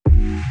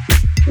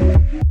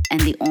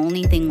and the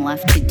only thing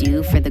left to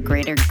do for the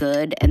greater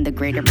good and the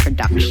greater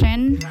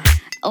production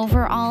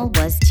overall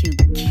was to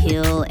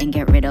kill and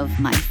get rid of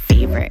my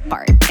favorite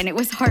part. And it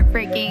was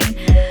heartbreaking,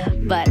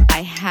 but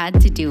I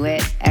had to do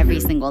it every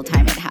single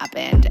time it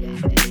happened.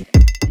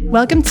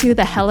 Welcome to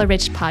the Hella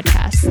Rich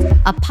podcast,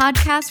 a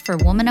podcast for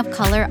women of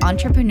color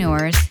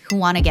entrepreneurs who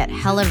want to get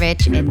hella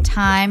rich in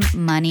time,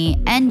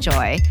 money, and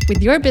joy.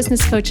 With your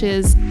business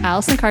coaches,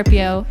 Allison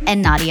Carpio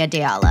and Nadia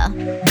Diala.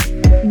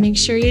 Make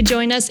sure you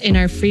join us in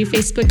our free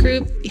Facebook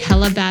group,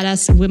 Hella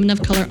Badass Women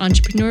of Color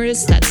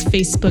Entrepreneurs. That's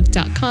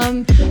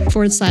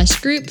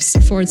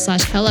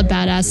facebook.com/groups/Hella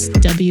Badass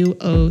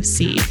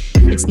WOC.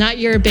 It's not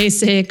your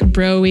basic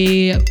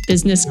bro-y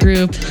business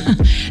group.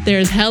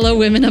 There's hella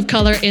women of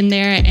color in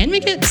there, and we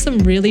get some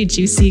really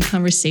juicy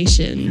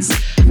conversations.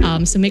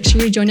 So make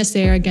sure you join us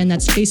there. Again,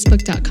 that's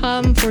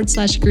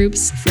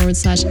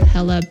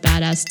facebook.com/groups/Hella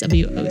Badass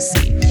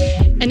WOC.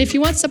 And if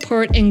you want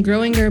support in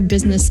growing your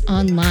business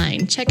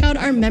online, check out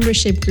our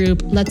membership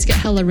group, Let's Get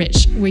Hella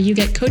Rich, where you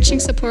get coaching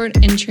support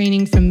and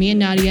training from me and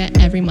Nadia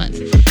every month.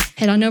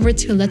 Head on over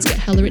to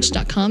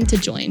letsgethellarich.com to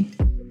join.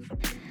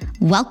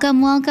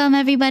 Welcome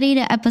everybody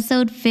to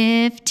episode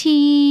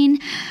 15.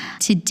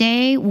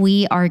 Today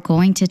we are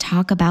going to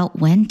talk about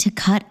when to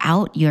cut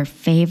out your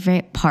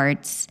favorite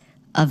parts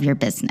of your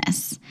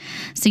business.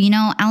 So,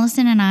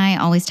 Allison and I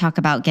always talk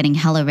about getting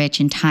hella rich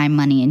in time,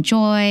 money, and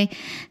joy,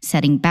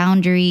 setting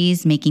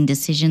boundaries, making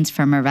decisions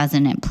from a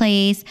resonant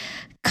place,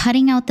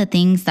 cutting out the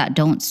things that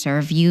don't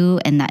serve you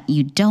and that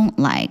you don't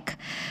like.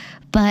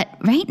 But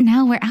right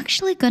now we're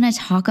actually going to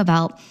talk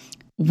about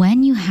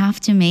when you have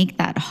to make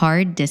that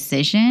hard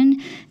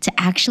decision to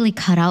actually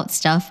cut out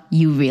stuff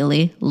you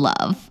really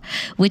love,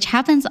 which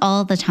happens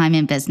all the time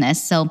in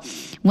business. So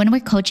when we're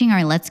coaching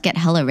our Let's Get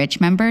Hella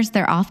Rich members,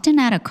 they're often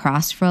at a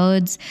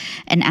crossroads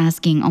and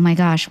asking, oh my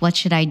gosh, what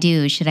should I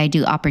do? Should I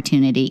do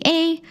opportunity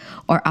A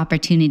or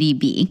opportunity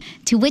B?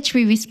 To which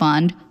we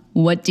respond,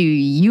 what do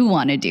you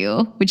want to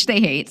do? Which they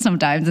hate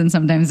sometimes. And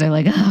sometimes they're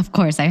like, oh, of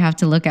course, I have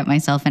to look at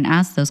myself and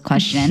ask those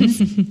questions.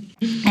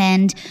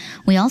 And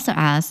we also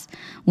ask,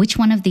 which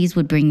one of these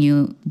would bring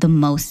you the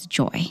most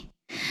joy?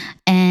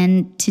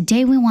 And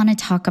today we want to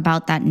talk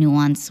about that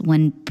nuance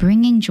when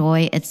bringing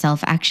joy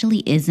itself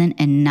actually isn't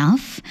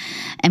enough,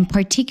 and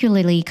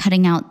particularly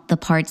cutting out the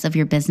parts of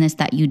your business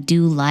that you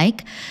do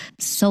like,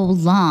 so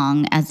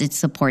long as it's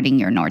supporting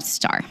your North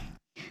Star.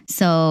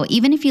 So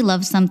even if you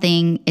love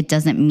something, it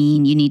doesn't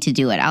mean you need to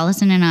do it.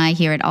 Allison and I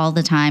hear it all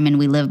the time, and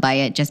we live by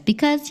it. Just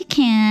because you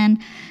can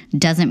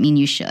doesn't mean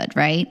you should,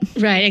 right?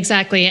 Right,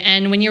 exactly.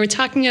 And when you were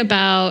talking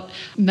about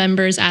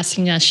members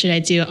asking us, should I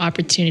do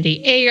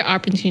opportunity A or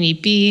opportunity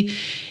B?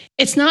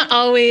 It's not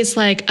always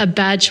like a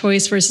bad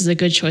choice versus a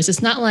good choice.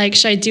 It's not like,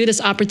 should I do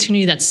this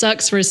opportunity that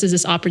sucks versus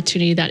this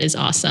opportunity that is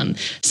awesome?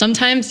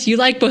 Sometimes you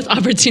like both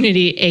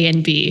opportunity A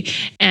and B.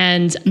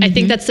 And I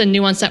think that's the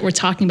nuance that we're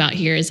talking about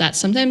here, is that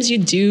sometimes you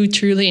do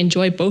truly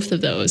enjoy both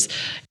of those.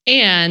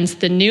 And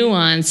the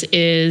nuance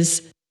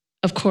is,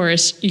 of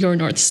course, your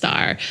North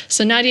Star.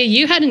 So Nadia,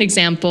 you had an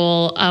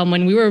example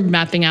when we were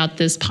mapping out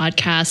this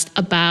podcast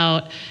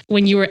about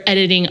when you were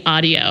editing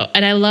audio.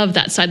 And I love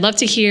that. So I'd love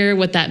to hear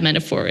what that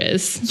metaphor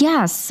is.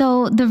 Yeah.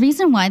 So the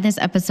reason why this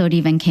episode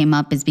even came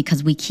up is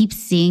because we keep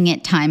seeing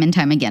it time and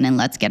time again in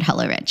Let's Get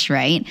Hella Rich,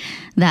 right?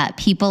 That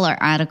people are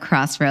at a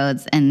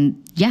crossroads, and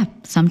yeah,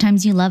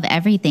 sometimes you love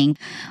everything.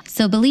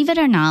 So believe it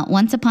or not,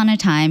 once upon a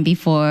time,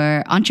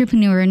 before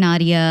entrepreneur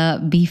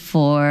Nadia,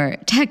 before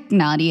tech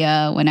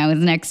Nadia, when I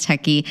was an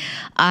ex-techie,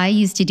 I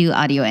used to do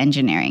audio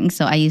engineering.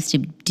 So I used to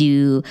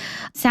do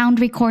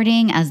sound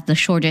recording as the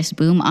shortest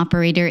boom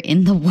operator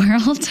in the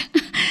world.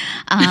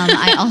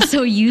 I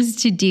also used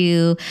to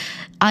do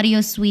audio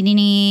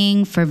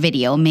sweetening for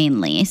video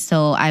mainly.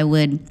 So I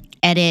would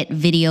edit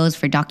videos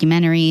for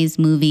documentaries,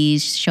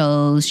 movies,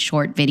 shows,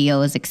 short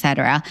videos,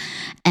 etc.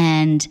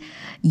 And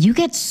you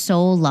get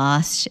so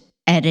lost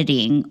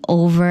editing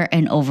over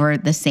and over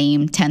the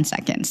same 10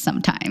 seconds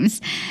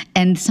sometimes.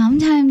 And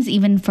sometimes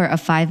even for a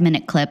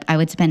 5-minute clip, I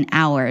would spend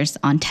hours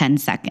on 10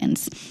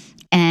 seconds.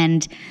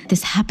 And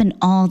this happened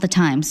all the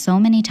time. So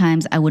many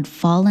times I would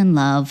fall in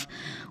love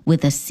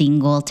with a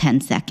single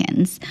 10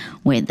 seconds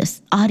where the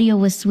audio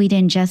was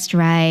sweetened just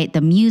right,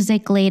 the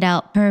music laid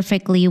out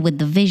perfectly with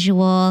the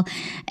visual,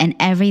 and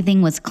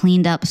everything was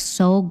cleaned up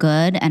so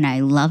good, and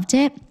I loved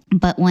it.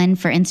 But when,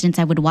 for instance,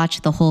 I would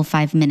watch the whole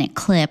 5-minute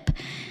clip,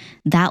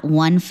 that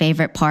one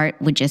favorite part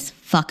would just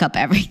fuck up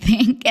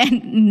everything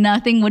and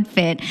nothing would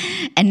fit.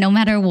 And no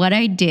matter what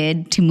I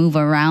did to move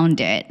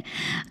around it,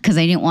 because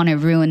I didn't want to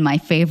ruin my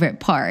favorite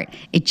part,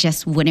 it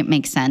just wouldn't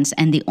make sense.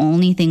 And the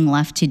only thing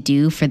left to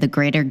do for the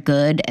greater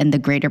good and the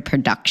greater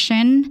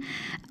production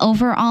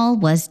overall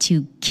was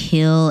to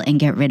kill and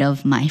get rid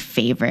of my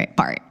favorite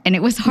part. And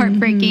it was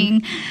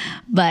heartbreaking,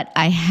 but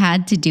I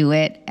had to do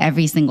it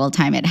every single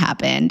time it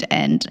happened.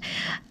 And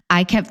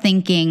I kept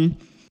thinking,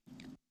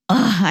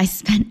 I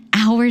spent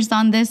hours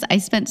on this. I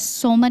spent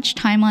so much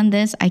time on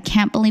this. I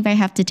can't believe I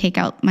have to take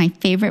out my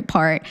favorite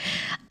part.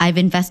 I've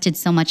invested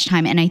so much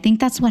time. And I think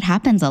that's what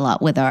happens a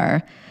lot with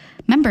our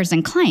members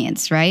and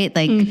clients, right?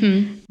 Like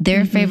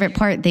their favorite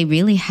part, they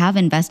really have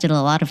invested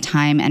a lot of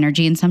time,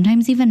 energy, and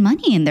sometimes even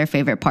money in their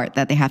favorite part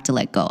that they have to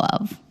let go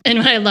of. And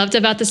what I loved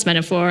about this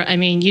metaphor, I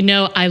mean,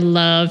 I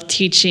love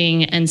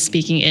teaching and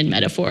speaking in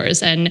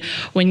metaphors. And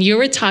when you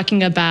were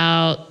talking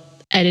about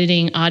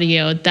editing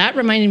audio, that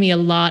reminded me a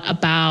lot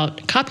about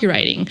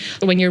copywriting.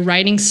 When you're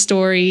writing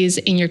stories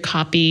in your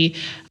copy,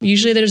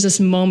 usually there's this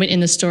moment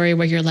in the story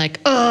where you're like,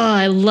 oh,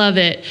 I love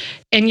it.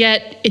 And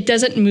yet it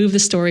doesn't move the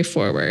story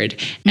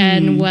forward.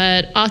 And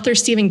what author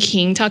Stephen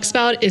King talks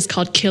about is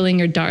called killing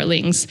your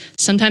darlings.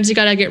 Sometimes you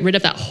got to get rid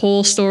of that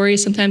whole story.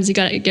 Sometimes you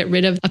got to get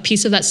rid of a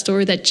piece of that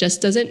story that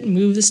just doesn't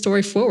move the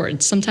story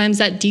forward. Sometimes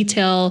that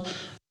detail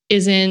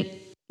isn't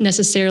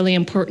necessarily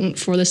important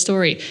for the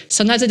story.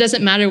 Sometimes it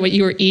doesn't matter what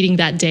you were eating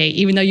that day,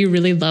 even though you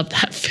really love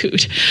that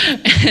food.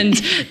 And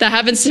that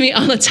happens to me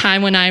all the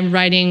time when I'm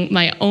writing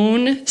my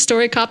own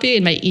story copy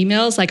in my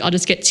emails. Like I'll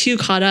just get too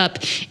caught up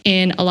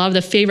in a lot of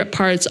the favorite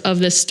parts of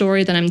the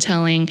story that I'm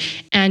telling.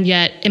 And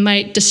yet it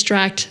might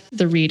distract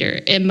the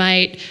reader. It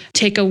might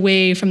take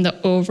away from the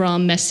overall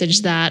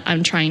message that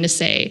I'm trying to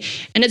say.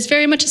 And it's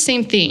very much the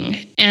same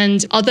thing.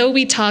 And although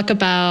we talk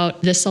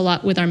about this a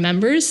lot with our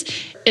members,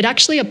 it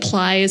actually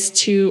applies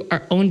to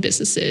our own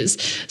businesses.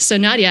 So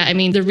Nadia, I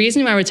mean, the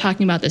reason why we're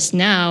talking about this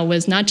now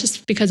was not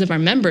just because of our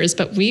members,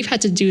 but we've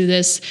had to do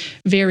this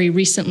very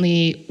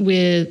recently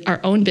with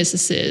our own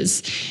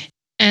businesses.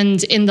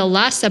 And in the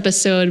last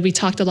episode, we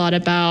talked a lot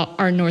about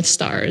our North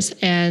Stars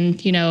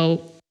and,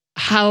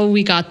 how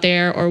we got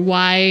there or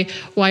why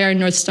our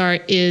North Star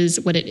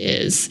is what it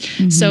is.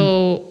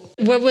 So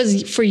what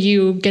was for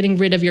you getting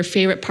rid of your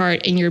favorite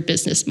part in your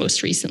business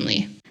most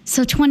recently?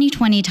 So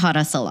 2020 taught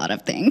us a lot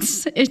of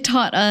things. It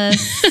taught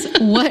us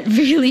what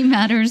really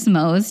matters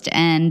most.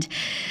 And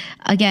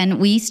again,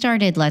 we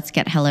started Let's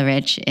Get Hella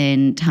Rich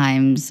in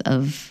times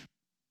of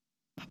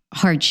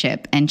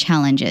hardship and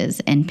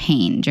challenges and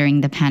pain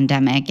during the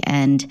pandemic.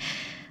 And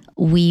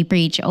we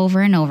preach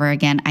over and over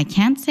again, I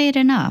can't say it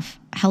enough,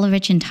 hella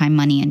rich in time,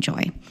 money, and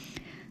joy.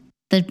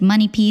 The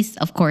money piece,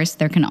 of course,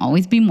 there can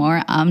always be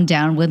more. I'm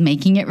down with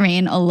making it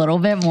rain a little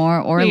bit more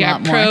or a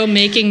lot more. Pro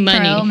making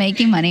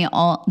money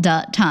all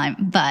the time.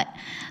 But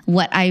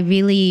what I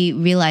really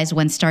realized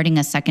when starting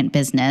a second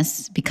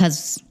business,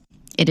 because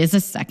it is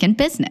a second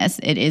business,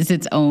 it is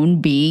its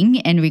own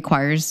being and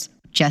requires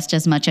just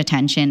as much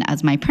attention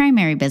as my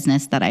primary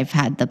business that I've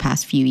had the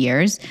past few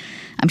years.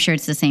 I'm sure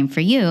it's the same for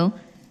you.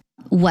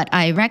 What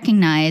I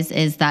recognize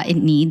is that it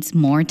needs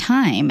more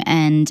time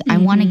and I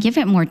want to give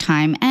it more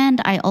time.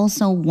 And I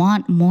also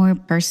want more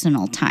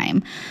personal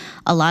time.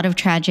 A lot of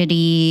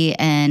tragedy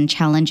and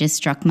challenges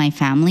struck my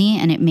family,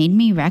 and it made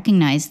me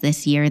recognize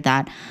this year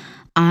that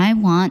I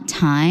want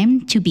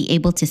time to be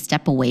able to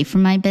step away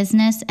from my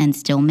business and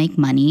still make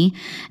money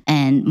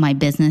and my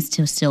business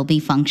to still be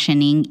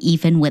functioning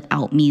even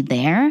without me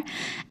there.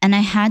 And I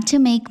had to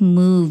make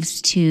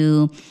moves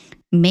to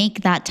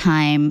make that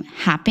time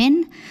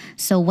happen.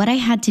 So what I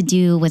had to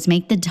do was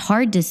make the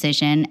hard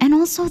decision and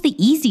also the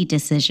easy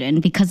decision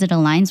because it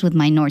aligns with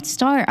my North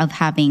Star of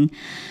having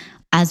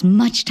as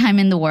much time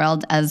in the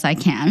world as I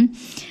can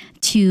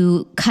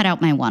to cut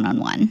out my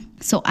one-on-one.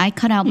 So I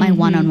cut out my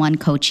one-on-one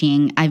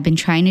coaching. I've been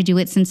trying to do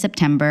it since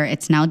September.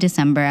 It's now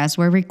December as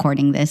we're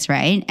recording this,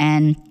 right?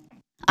 And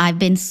I've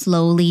been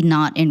slowly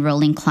not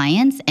enrolling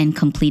clients and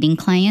completing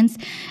clients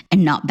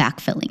and not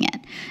backfilling it.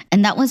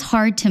 And that was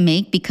hard to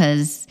make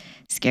because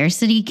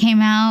scarcity came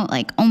out,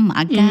 like, oh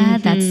my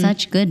God, that's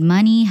such good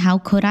money. How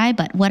could I?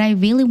 But what I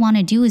really want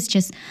to do is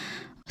just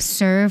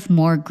serve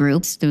more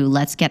groups through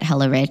Let's Get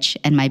Hella Rich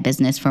and my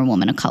business for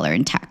women of color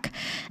in tech.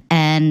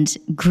 And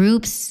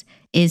groups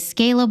is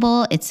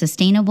scalable, it's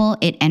sustainable,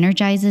 it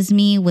energizes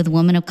me with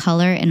women of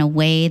color in a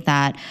way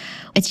that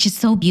it's just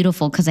so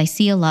beautiful because I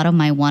see a lot of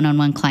my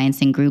one-on-one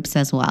clients in groups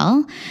as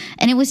well.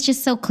 And it was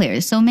just so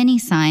clear. So many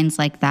signs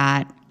like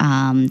that.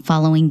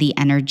 Following the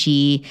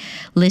energy,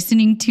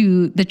 listening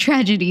to the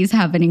tragedies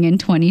happening in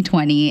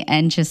 2020,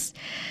 and just,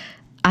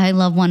 I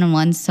love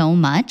one-on-one so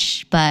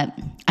much, but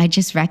I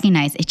just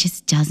recognize it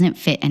just doesn't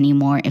fit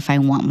anymore if I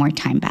want more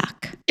time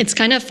back. It's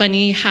kind of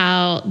funny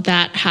how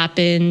that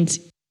happened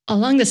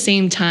along the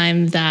same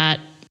time that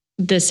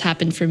this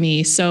happened for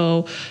me.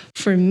 So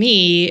for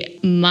me,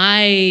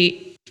 my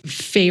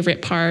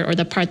favorite part or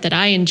the part that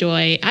I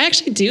enjoy, I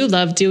actually do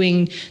love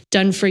doing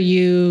done for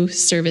you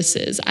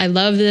services. I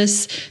love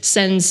this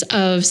sense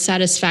of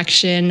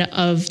satisfaction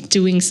of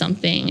doing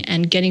something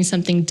and getting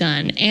something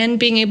done and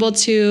being able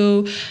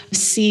to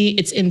see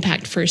its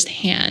impact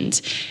firsthand.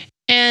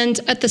 And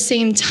at the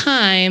same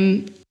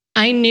time,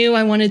 I knew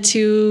I wanted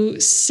to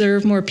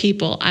serve more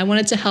people. I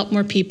wanted to help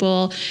more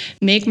people,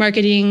 make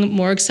marketing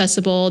more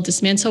accessible,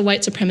 dismantle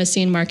white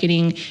supremacy in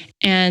marketing.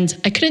 And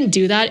I couldn't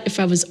do that if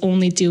I was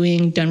only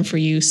doing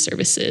done-for-you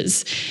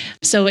services.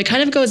 So it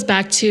kind of goes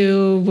back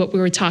to what we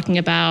were talking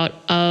about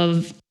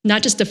of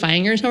not just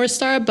defining your North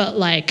Star, but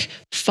like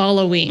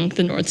following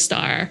the North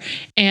Star.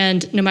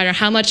 And no matter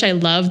how much I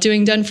love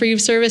doing done-for-you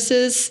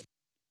services,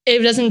 it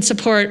doesn't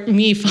support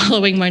me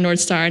following my North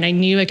Star. And I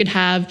knew I could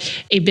have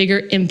a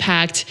bigger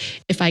impact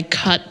if I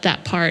cut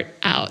that part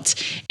out.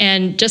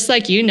 And just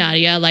like you,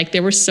 Nadia, like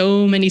there were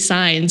so many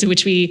signs,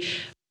 which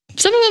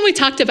some of them we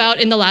talked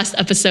about in the last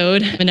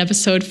episode, in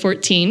episode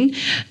 14.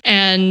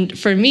 And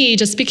for me,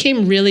 just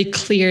became really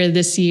clear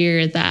this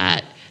year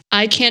that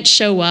I can't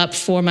show up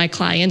for my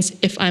clients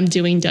if I'm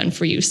doing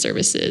done-for-you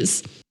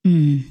services.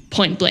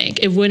 Point blank.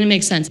 It wouldn't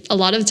make sense. A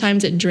lot of the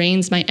times it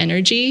drains my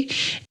energy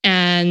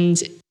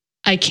and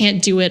I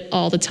can't do it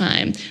all the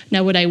time.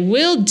 Now, what I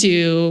will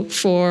do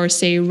for,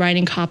 say,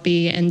 writing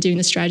copy and doing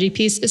the strategy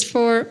piece is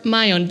for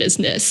my own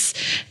business.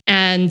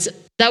 And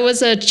that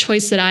was a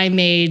choice that I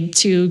made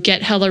to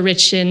get hella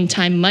rich in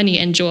time, money,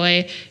 and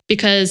joy.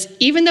 Because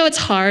even though it's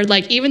hard,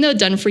 like even though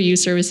done for you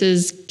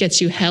services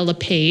gets you hella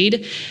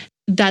paid,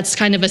 that's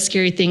kind of a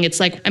scary thing. It's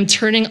like I'm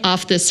turning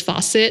off this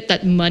faucet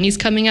that money's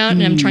coming out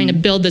and I'm trying to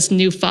build this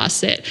new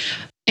faucet.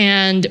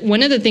 And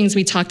one of the things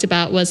we talked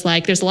about was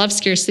like, there's a lot of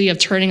scarcity of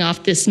turning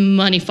off this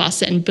money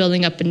faucet and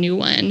building up a new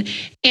one.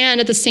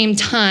 And at the same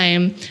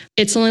time,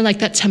 it's only like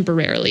that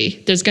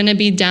temporarily. There's going to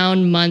be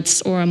down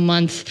months or a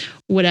month,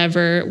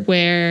 whatever,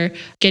 where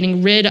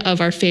getting rid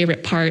of our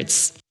favorite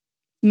parts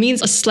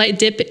means a slight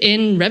dip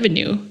in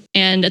revenue.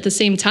 And at the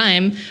same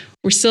time,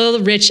 we're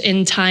still rich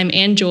in time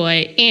and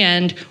joy,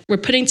 and we're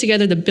putting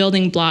together the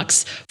building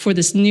blocks for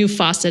this new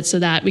faucet so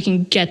that we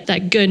can get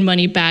that good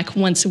money back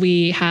once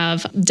we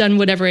have done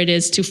whatever it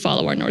is to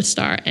follow our North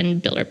Star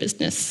and build our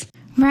business.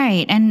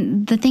 Right.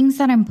 And the things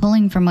that I'm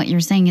pulling from what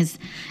you're saying is,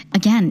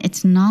 again,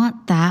 it's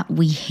not that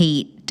we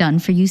hate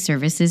done-for-you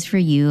services for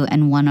you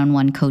and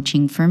one-on-one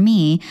coaching for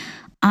me.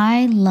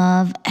 I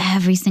love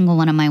every single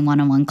one of my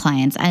one-on-one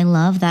clients. I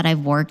love that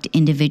I've worked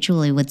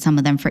individually with some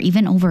of them for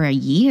even over a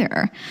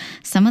year,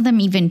 some of them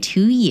even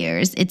 2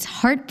 years. It's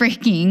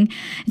heartbreaking.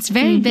 It's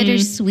very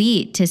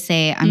bittersweet to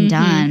say, I'm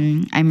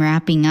done, I'm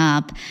wrapping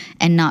up,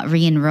 and not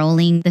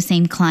re-enrolling the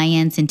same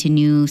clients into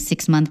new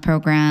 6-month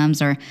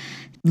programs or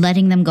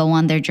letting them go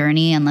on their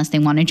journey unless they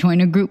want to join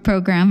a group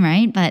program,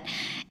 right? But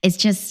it's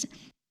just,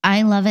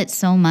 I love it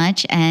so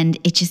much, and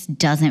it just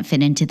doesn't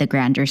fit into the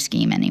grander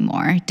scheme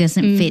anymore. It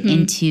doesn't fit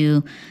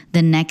into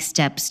the next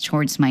steps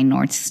towards my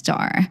North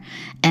Star.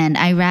 And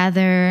I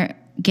rather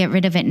get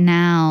rid of it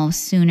now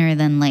sooner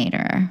than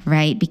later,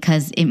 right?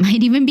 Because it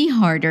might even be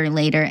harder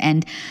later.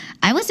 And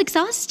I was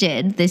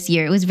exhausted this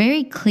year. It was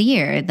very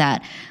clear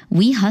that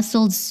we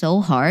hustled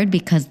so hard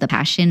because the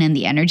passion and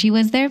the energy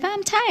was there, but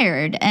I'm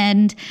tired.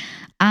 And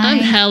I'm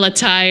hella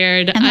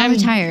tired. I'm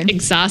tired.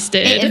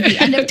 Exhausted. It's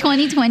the end of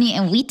 2020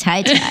 and we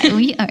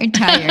we are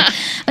tired.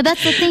 But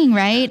that's the thing,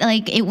 right?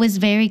 Like it was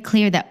very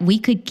clear that we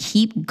could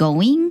keep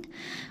going,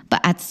 but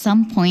at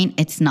some point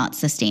it's not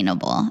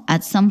sustainable.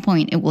 At some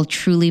point it will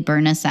truly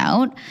burn us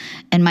out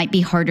and might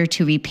be harder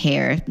to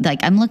repair.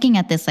 Like I'm looking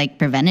at this like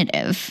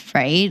preventative,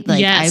 right?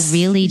 Like yes. I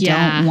really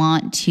don't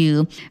want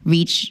to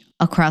reach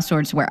a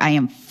crossroads where I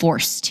am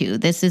forced to.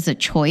 This is a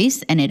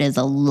choice and it is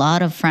a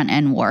lot of front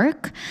end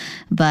work,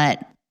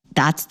 but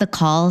that's the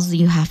calls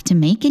you have to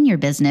make in your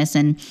business.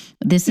 And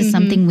this is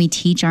something we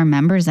teach our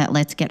members at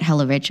Let's Get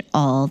Hella Rich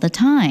all the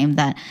time,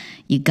 that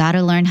you got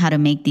to learn how to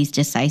make these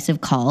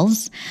decisive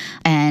calls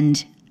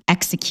and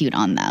execute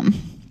on them.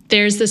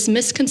 There's this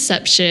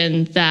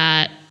misconception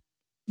that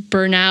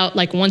burnout,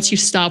 like once you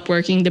stop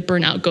working, the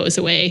burnout goes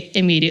away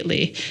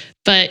immediately.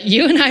 But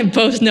you and I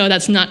both know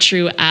that's not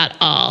true at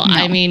all. No.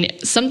 I mean,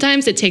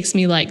 sometimes it takes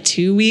me like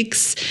 2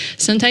 weeks.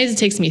 Sometimes it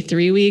takes me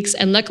 3 weeks.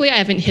 And luckily I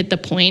haven't hit the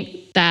point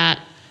that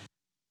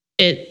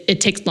it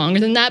takes longer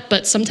than that,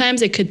 but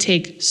sometimes it could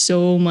take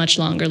so much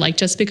longer. Like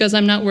just because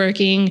I'm not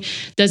working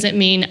doesn't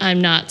mean I'm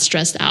not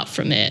stressed out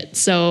from it.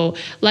 So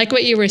like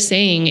what you were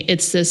saying,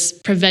 it's this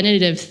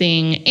preventative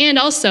thing. And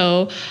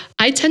also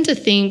I tend to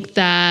think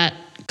that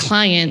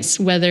clients,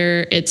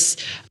 whether it's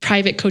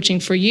private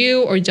coaching for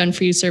you or done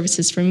for you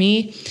services for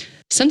me,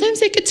 sometimes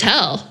they could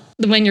tell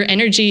when your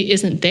energy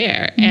isn't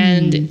there.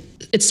 And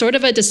it's sort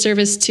of a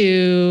disservice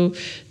to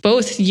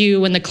both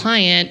you and the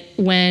client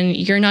when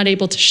you're not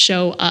able to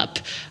show up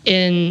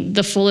in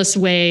the fullest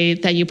way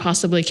that you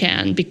possibly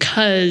can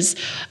because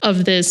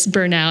of this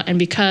burnout and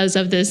because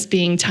of this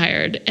being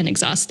tired and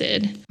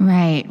exhausted.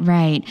 Right,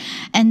 right.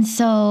 And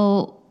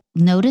so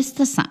notice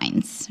the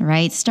signs,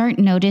 right? Start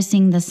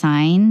noticing the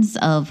signs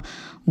of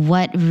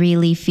what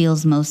really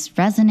feels most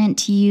resonant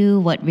to you,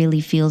 what really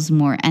feels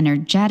more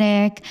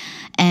energetic.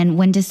 And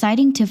when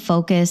deciding to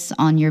focus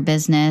on your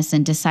business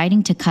and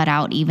deciding to cut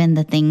out even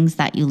the things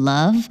that you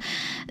love,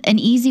 an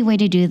easy way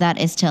to do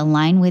that is to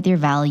align with your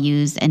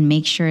values and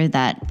make sure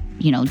that,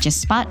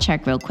 just spot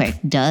check real quick.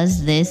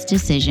 Does this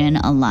decision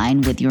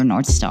align with your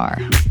North Star?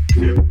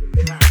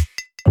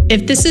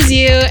 If this is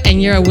you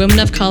and you're a woman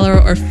of color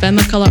or femme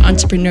of color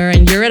entrepreneur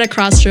and you're at a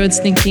crossroads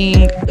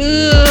thinking,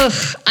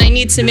 I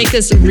need to make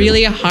this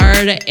really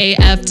hard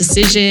AF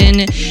decision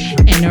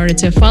in order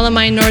to follow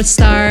my North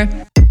Star,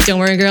 don't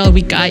worry, girl,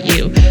 we got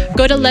you.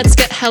 Go to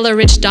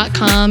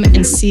letsgethellarich.com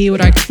and see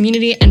what our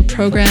community and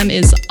program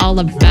is all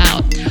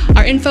about.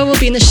 Our info will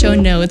be in the show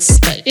notes,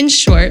 but in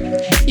short,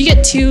 you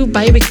get 2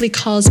 bi-weekly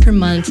calls per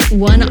month,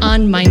 one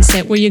on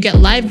mindset, where you get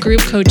live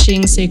group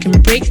coaching so you can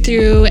break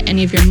through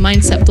any of your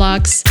mindset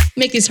blocks,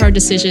 make these hard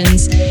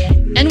decisions,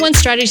 and one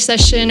strategy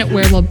session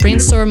where we'll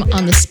brainstorm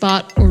on the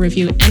spot or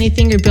review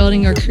anything you're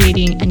building or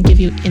creating and give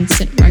you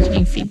instant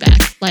marketing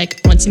feedback.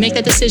 Like, once you make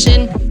that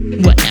decision,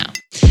 what now?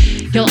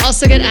 You'll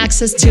also get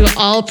access to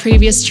all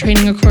previous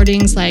training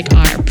recordings, like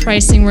our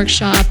pricing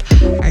workshop,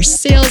 our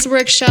sales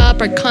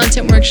workshop, our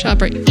content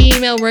workshop, our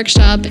email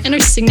workshop, and our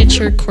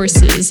signature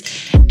courses.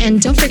 And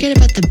don't forget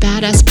about the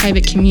Badass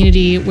private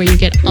community, where you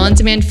get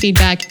on-demand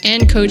feedback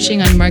and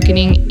coaching on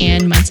marketing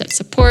and mindset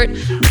support,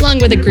 along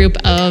with a group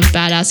of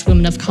badass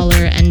women of color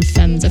and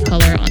femmes of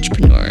color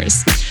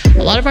entrepreneurs.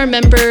 A lot of our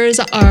members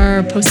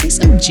are posting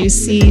some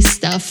juicy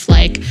stuff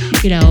like,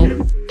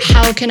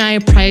 how can I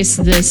price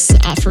this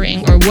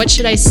offering? Or what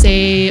should I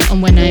say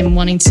when I'm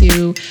wanting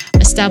to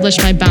establish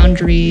my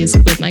boundaries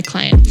with my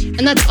client?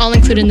 And that's all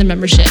included in the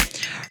membership.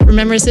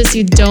 Remember, sis,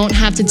 you don't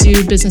have to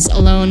do business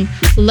alone.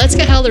 Let's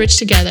get hella rich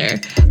together.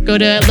 Go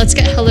to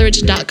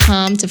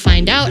letsgethellarich.com to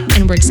find out,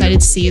 and we're excited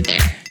to see you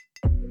there.